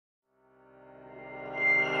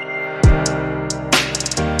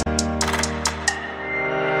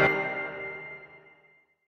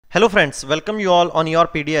Hello friends, welcome you all on your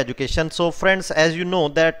PD education. So friends, as you know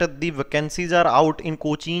that the vacancies are out in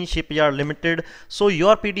Cochin Shipyard Limited. So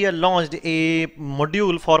your PD launched a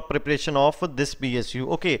module for preparation of this PSU.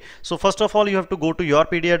 Okay, so first of all you have to go to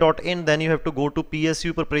yourpedia.in, then you have to go to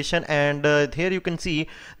PSU preparation, and here you can see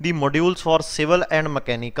the modules for civil and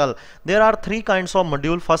mechanical. There are three kinds of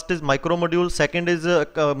module. First is micro module, second is a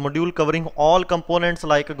module covering all components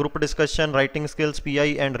like group discussion, writing skills,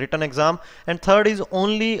 PI and written exam, and third is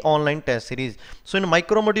only online test series. So in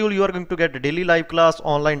micro module you are going to get daily live class,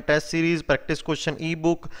 online test series, practice question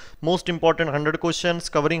ebook, most important 100 questions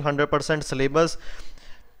covering 100% syllabus.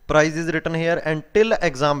 Price is written here and till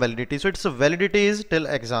exam validity. So its validity is till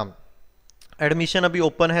exam. Admission अभी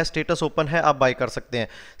open है, status open है, आप bye कर सकते हैं.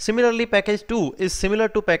 Similarly package 2 is similar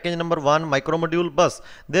to package number 1 micro module, बस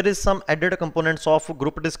there is some added components of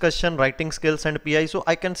group discussion, writing skills and pi. So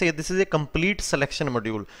I can say this is a complete selection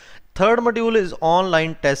module. Third module is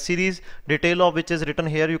online test series, detail of which is written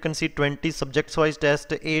here. You can see 20 subjects wise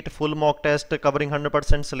test, 8 full mock test covering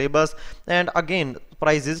 100% syllabus, and again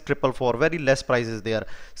price is 444, very less price is there.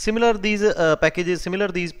 Similar these packages,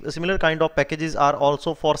 similar kind of packages are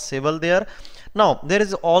also for civil there. Now there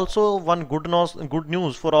is also one good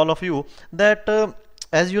news for all of you that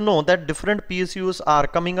as you know that different PSUs are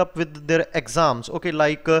coming up with their exams. Okay,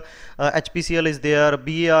 like HPCL is there,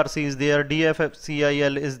 BARC is there,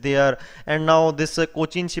 DFCIL is there, and now this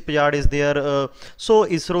Cochin Shipyard is there, so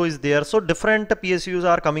ISRO is there. So different PSUs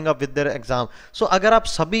are coming up with their exam. So agar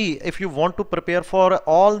aap sabhi, if you want to prepare for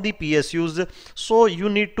all the PSUs, so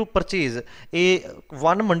you need to purchase a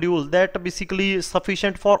one module that basically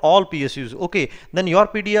sufficient for all PSUs. Okay, then your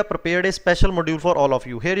PDA prepared a special module for all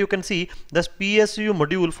of you. Here you can see this PSU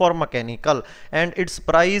module for mechanical, and its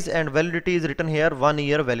price and validity is written here, 1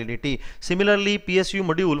 year validity. Similarly PSU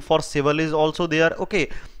module for civil is also there. Okay,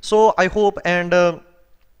 so I hope, and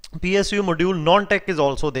PSU module non-tech is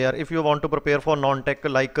also there if you want to prepare for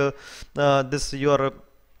non-tech, like this your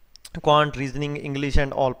quant, reasoning, English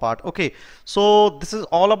and all part. Okay, so this is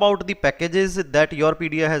all about the packages that your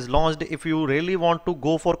PDA has launched. If you really want to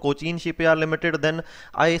go for Cochin Shipyard Limited, then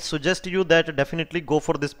I suggest you that definitely go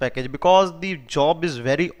for this package, because the job is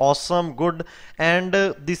very awesome, good, and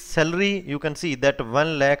the salary you can see that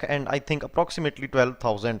 1 lakh and I think approximately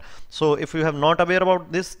 12,000. So if you have not aware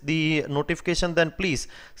about this, the notification, then please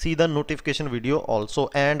see the notification video also,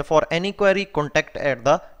 and for any query contact at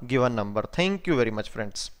the given number. Thank you very much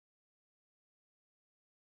friends.